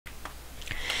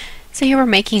So here we're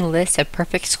making a list of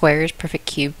perfect squares, perfect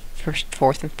cubes, perfect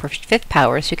fourth, and perfect fifth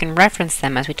powers, so you can reference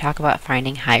them as we talk about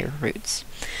finding higher roots.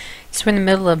 So we're in the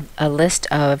middle of a list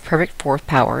of perfect fourth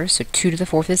powers, so 2 to the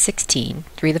fourth is 16,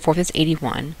 3 to the fourth is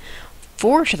 81,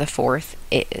 4 to the fourth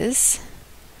is,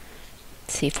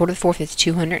 4 to the fourth is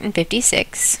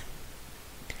 256,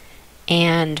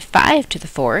 and 5 to the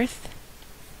fourth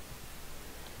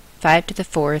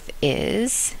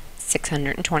is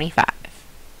 625.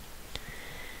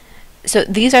 So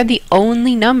these are the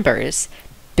only numbers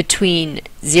between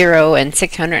 0 and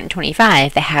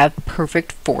 625 that have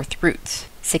perfect fourth roots.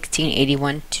 16,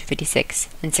 81, 256,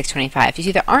 and 625. You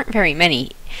see there aren't very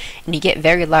many, and you get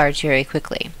very large very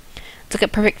quickly. Let's look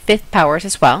at perfect fifth powers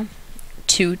as well.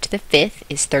 2 to the fifth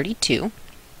is 32.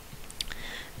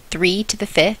 3 to the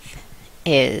fifth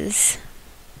is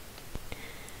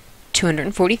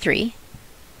 243.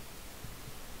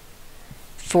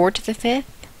 4 to the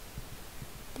fifth,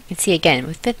 you can see again,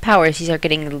 with fifth powers, these are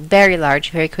getting very large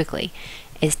very quickly,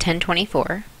 is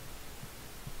 1024.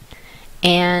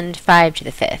 And 5 to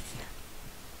the fifth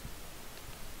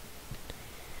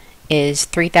is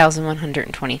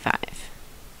 3125.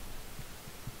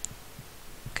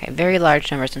 Okay, very large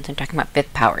numbers since I'm talking about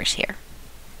fifth powers here.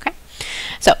 Okay,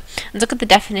 so let's look at the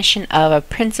definition of a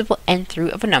principal nth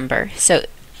root of a number. So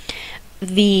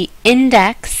the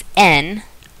index n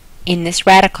in this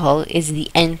radical is the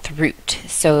nth root.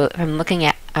 So if I'm looking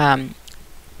at,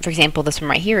 for example, this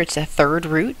one right here, it's a third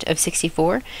root of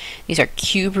 64. These are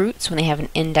cube roots when they have an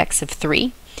index of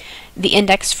 3. The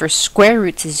index for square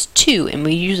roots is 2, and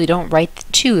we usually don't write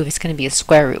the 2 if it's going to be a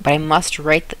square root, but I must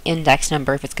write the index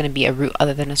number if it's going to be a root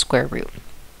other than a square root.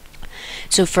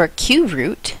 So for a cube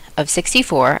root of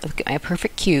 64, look at my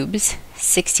perfect cubes,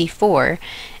 64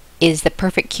 is the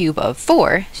perfect cube of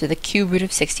 4, so the cube root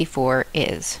of 64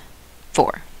 is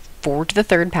 4. 4 to the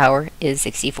third power is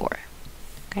 64.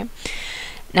 Okay.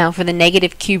 Now for the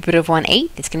negative cube root of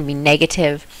 1/8, it's going to be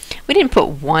negative. We didn't put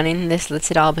 1 in this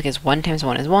list at all because 1 times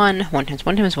 1 is 1, 1 times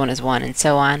 1 times 1 is 1, and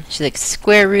so on. So the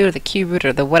square root or the cube root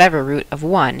or the whatever root of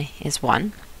 1 is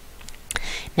 1.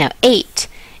 Now 8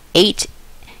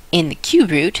 in the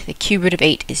cube root of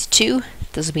 8 is 2.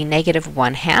 Those will be negative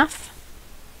 1/2.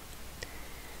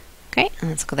 Okay, and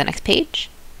let's go to the next page.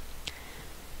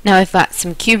 Now I've got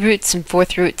some cube roots, some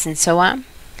fourth roots, and so on.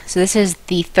 So this is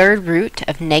the third root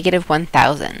of negative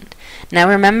 1000. Now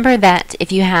remember that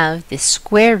if you have the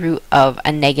square root of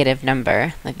a negative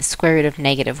number, like the square root of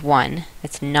negative 1,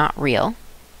 that's not real.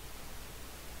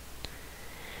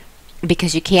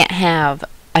 Because you can't have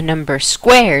a number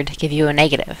squared give you a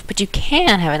negative, but you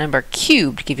can have a number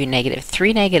cubed give you negative.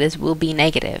 3 negatives will be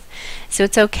negative. So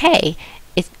it's okay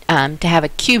to have a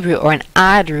cube root or an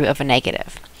odd root of a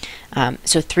negative.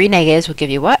 So 3 negatives will give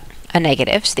you what? A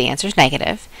negative, so the answer is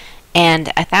negative.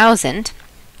 And 1000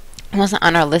 wasn't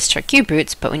on our list for cube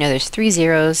roots, but we know there's 3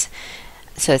 zeros,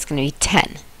 so it's going to be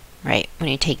 10, right? When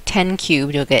you take 10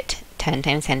 cubed, you'll get 10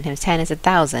 times 10 times 10 is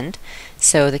 1000,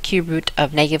 so the cube root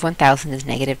of negative 1000 is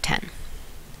negative 10.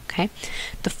 Okay?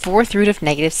 The fourth root of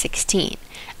negative 16.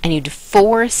 I need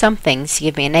 4 somethings to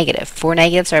give me a negative. 4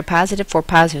 negatives are a positive, 4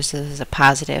 positives, so this is a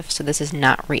positive, so this is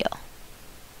not real.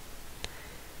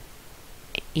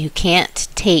 You can't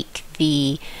take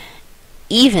the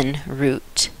even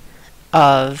root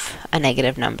of a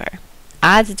negative number.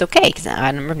 Odds, it's okay, because an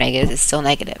odd number of negatives is still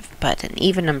negative, but an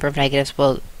even number of negatives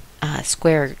will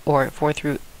square or fourth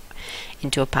root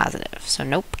into a positive. So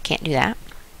nope, can't do that.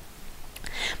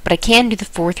 But I can do the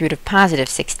fourth root of positive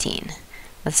 16.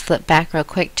 Let's flip back real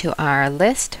quick to our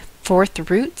list. Fourth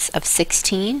roots of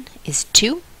 16 is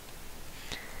 2.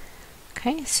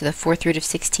 Okay, so the fourth root of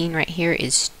 16 right here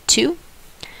is 2.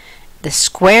 The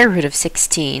square root of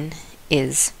 16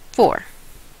 is 4.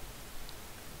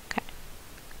 Okay.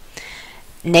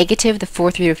 Negative the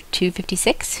fourth root of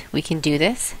 256, we can do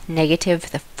this.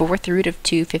 Negative the fourth root of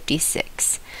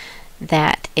 256.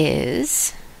 That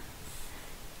is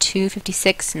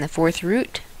 256 in the fourth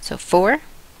root, so 4.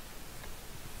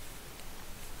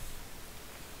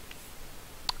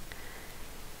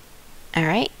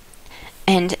 Alright,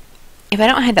 and if I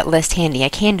don't have that list handy, I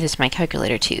can do this with my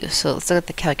calculator too. So let's look at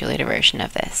the calculator version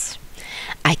of this.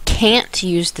 I can't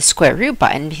use the square root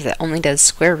button because it only does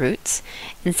square roots.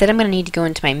 Instead, I'm going to need to go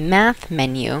into my math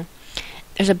menu.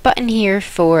 There's a button here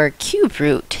for cube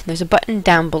root. There's a button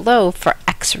down below for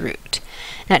x root.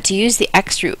 Now to use the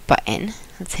x root button,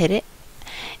 let's hit it.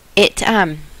 It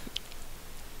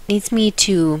needs me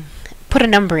to put a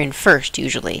number in first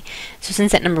usually. So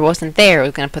since that number wasn't there,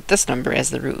 we're going to put this number as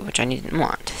the root, which I didn't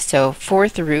want. So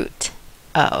fourth root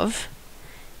of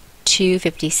 2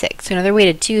 256. So another way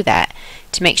to do that,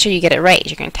 to make sure you get it right,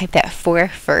 is you're going to type that 4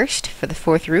 first for the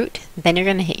 4th root, then you're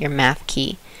going to hit your math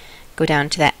key, go down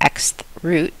to that xth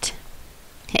root,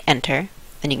 hit enter,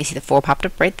 then you can see the 4 popped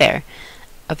up right there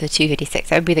of the 256.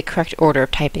 That would be the correct order of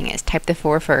typing is type the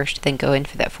 4 first, then go in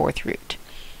for that 4th root.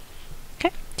 Okay,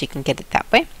 so you can get it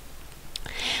that way.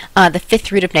 The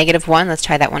 5th root of -1, let's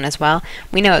try that one as well.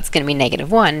 We know it's going to be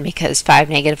 -1 because 5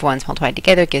 negative 1s multiplied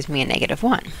together gives me a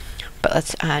 -1. But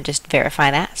let's just verify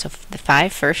that. So the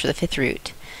 5 first for the 5th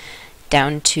root,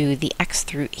 down to the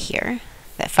xth root here.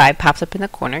 That 5 pops up in the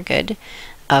corner, good,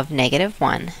 of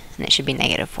 -1, and it should be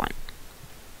 -1.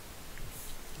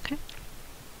 Okay.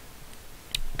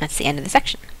 That's the end of the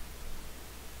section.